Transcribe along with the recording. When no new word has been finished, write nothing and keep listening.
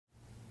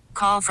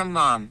Call from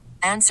mom.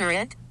 Answer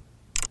it.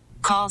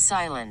 Call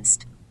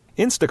silenced.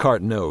 Instacart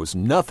knows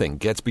nothing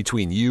gets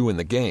between you and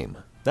the game.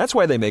 That's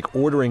why they make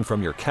ordering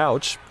from your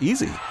couch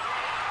easy.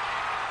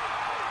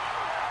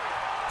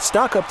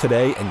 Stock up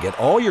today and get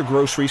all your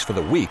groceries for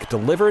the week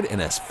delivered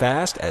in as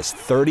fast as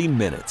 30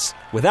 minutes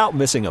without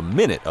missing a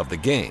minute of the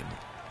game.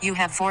 You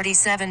have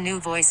 47 new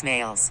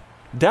voicemails.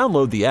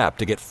 Download the app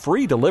to get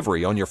free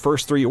delivery on your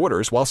first 3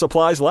 orders while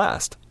supplies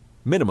last.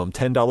 Minimum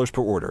 $10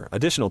 per order.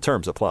 Additional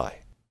terms apply.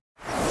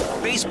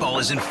 Baseball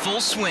is in full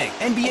swing.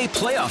 NBA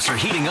playoffs are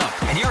heating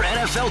up, and your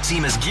NFL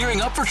team is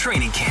gearing up for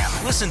training camp.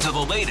 Listen to the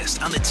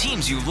latest on the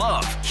teams you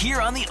love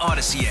here on the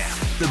Odyssey app.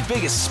 The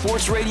biggest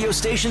sports radio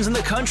stations in the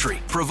country,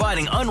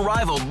 providing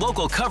unrivaled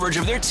local coverage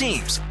of their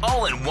teams,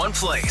 all in one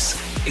place.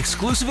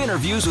 Exclusive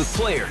interviews with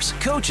players,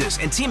 coaches,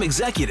 and team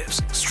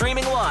executives,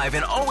 streaming live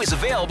and always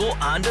available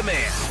on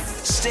demand.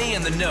 Stay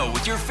in the know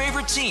with your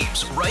favorite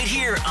teams right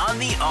here on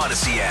the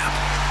Odyssey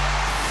app.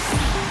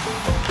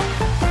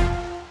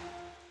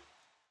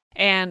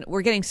 And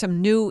we're getting some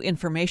new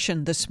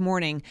information this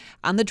morning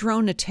on the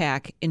drone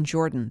attack in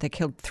Jordan that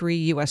killed 3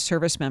 U.S.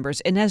 service members.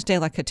 Ines de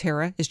La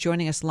Cuetara is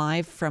joining us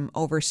live from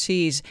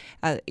overseas.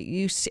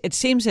 It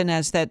seems,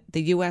 Ines, that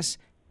the U.S.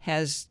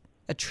 has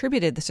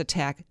attributed this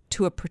attack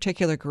to a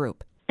particular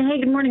group. Hey,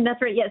 good morning.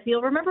 That's right. Yes,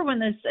 you'll remember when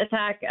this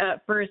attack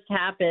first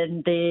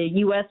happened, the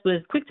U.S.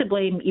 was quick to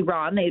blame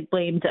Iran. They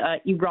blamed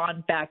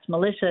Iran-backed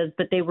militias,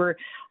 but they were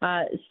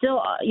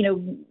still,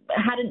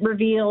 hadn't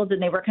revealed,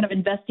 and they were kind of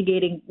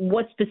investigating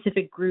what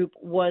specific group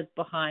was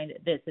behind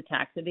this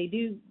attack. So they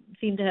do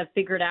seem to have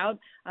figured out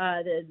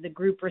the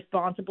group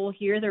responsible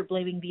here. They're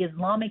blaming the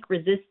Islamic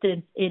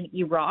resistance in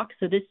Iraq.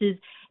 So this is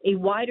a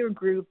wider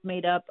group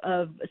made up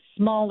of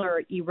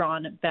smaller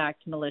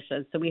Iran-backed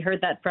militias. So we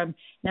heard that from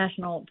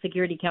National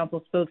Security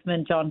Council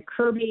spokesman John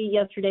Kirby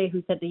yesterday,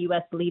 who said the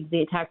U.S. believes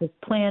the attack was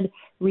planned,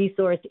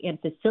 resourced, and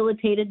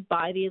facilitated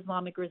by the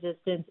Islamic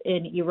resistance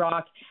in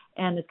Iraq.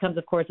 And this comes,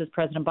 of course, as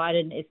President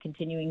Biden is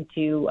continuing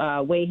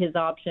to weigh his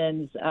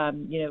options.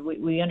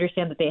 We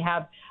understand that they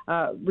have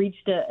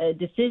reached a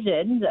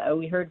decision.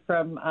 We heard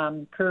from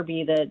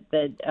Kirby that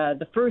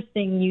the first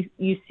thing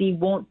you see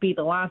won't be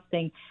the last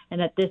thing,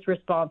 and that this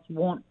response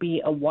won't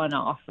be a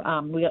one-off.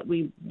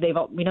 They've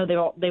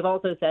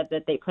also said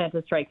that they plan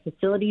to strike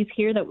facilities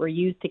here that were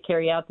used to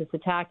carry out this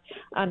attack.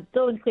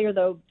 Still unclear,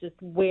 though, just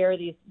where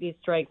these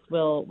strikes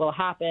will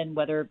happen,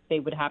 whether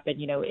they would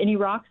happen, in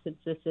Iraq, since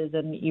this is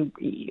an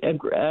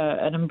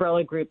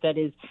umbrella group that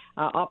is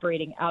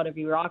operating out of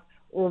Iraq,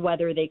 or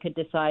whether they could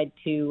decide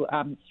to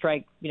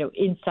strike,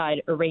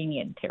 inside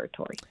Iranian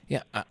territory.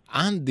 Yeah,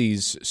 on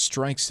these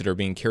strikes that are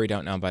being carried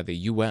out now by the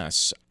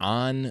U.S.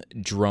 on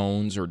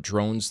drones or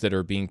drones that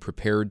are being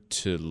prepared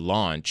to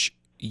launch,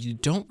 you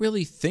don't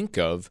really think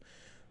of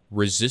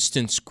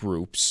resistance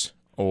groups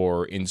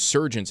or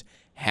insurgents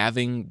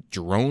having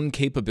drone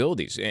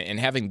capabilities and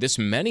having this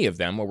many of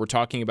them, where we're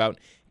talking about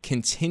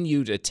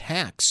continued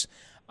attacks.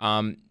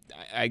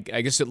 I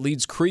guess it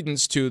leads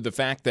credence to the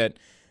fact that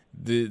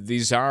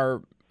these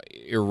are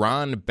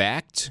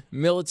Iran-backed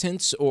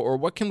militants, or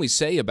what can we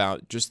say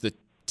about just the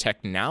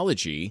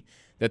technology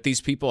that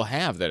these people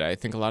have that I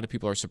think a lot of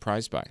people are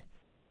surprised by?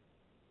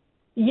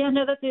 Yeah,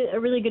 no, that's a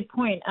really good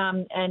point.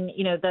 And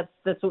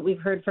that's what we've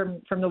heard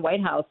from the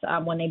White House.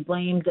 When they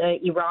blamed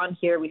Iran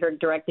here, we heard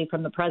directly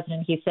from the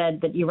president. He said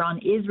that Iran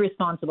is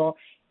responsible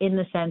in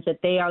the sense that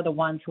they are the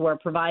ones who are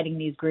providing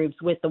these groups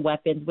with the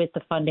weapons, with the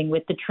funding,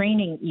 with the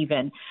training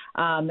even.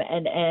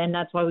 And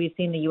that's why we've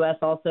seen the U.S.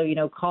 also,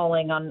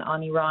 calling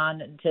on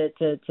Iran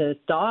to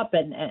stop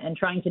and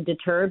trying to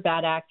deter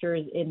bad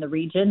actors in the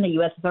region. The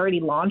U.S. has already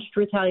launched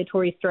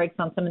retaliatory strikes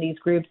on some of these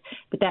groups,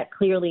 but that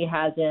clearly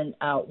hasn't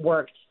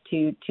worked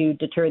to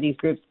deter these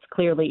groups.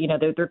 Clearly,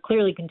 they're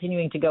clearly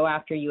continuing to go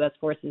after U.S.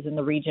 forces in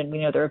the region. We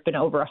know there have been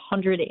over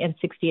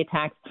 160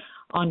 attacks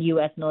on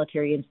U.S.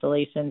 military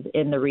installations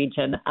in the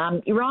region.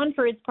 Iran,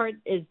 for its part,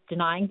 is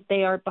denying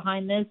they are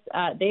behind this.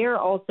 They are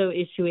also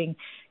issuing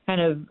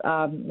kind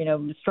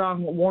of,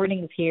 strong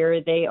warnings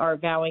here. They are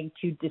vowing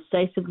to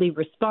decisively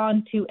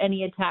respond to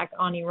any attack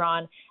on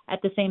Iran.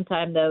 At the same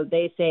time, though,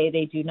 they say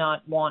they do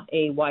not want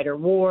a wider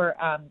war.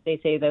 They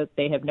say that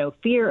they have no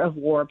fear of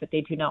war, but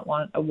they do not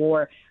want a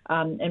war.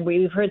 And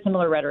we've heard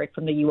similar rhetoric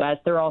from the U.S.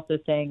 They're also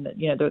saying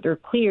that, they're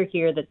clear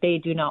here that they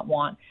do not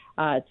want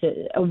a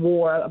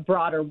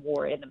broader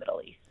war in the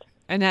Middle East.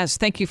 Ines,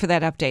 thank you for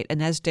that update.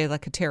 Ines de La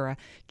Cuetara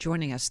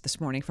joining us this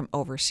morning from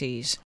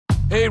overseas.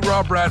 Hey,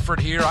 Rob Bradford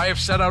here. I have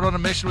set out on a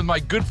mission with my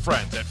good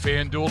friends at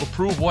FanDuel to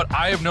prove what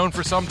I have known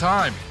for some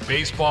time.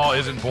 Baseball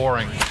isn't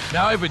boring.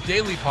 Now I have a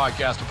daily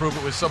podcast to prove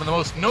it with some of the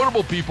most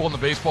notable people in the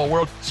baseball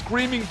world,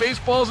 screaming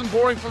baseball isn't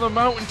boring from the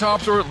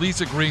mountaintops, or at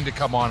least agreeing to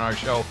come on our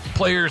show.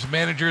 Players,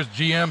 managers,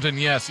 GMs, and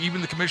yes, even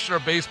the commissioner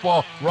of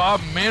baseball, Rob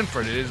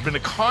Manfred. It has been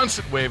a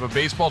constant wave of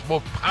baseball's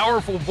most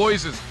powerful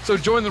voices. So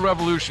join the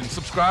revolution.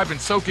 Subscribe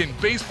and soak in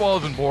Baseball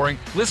Isn't Boring.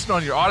 Listen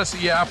on your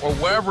Odyssey app or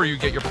wherever you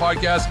get your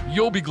podcasts.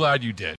 You'll be glad you did.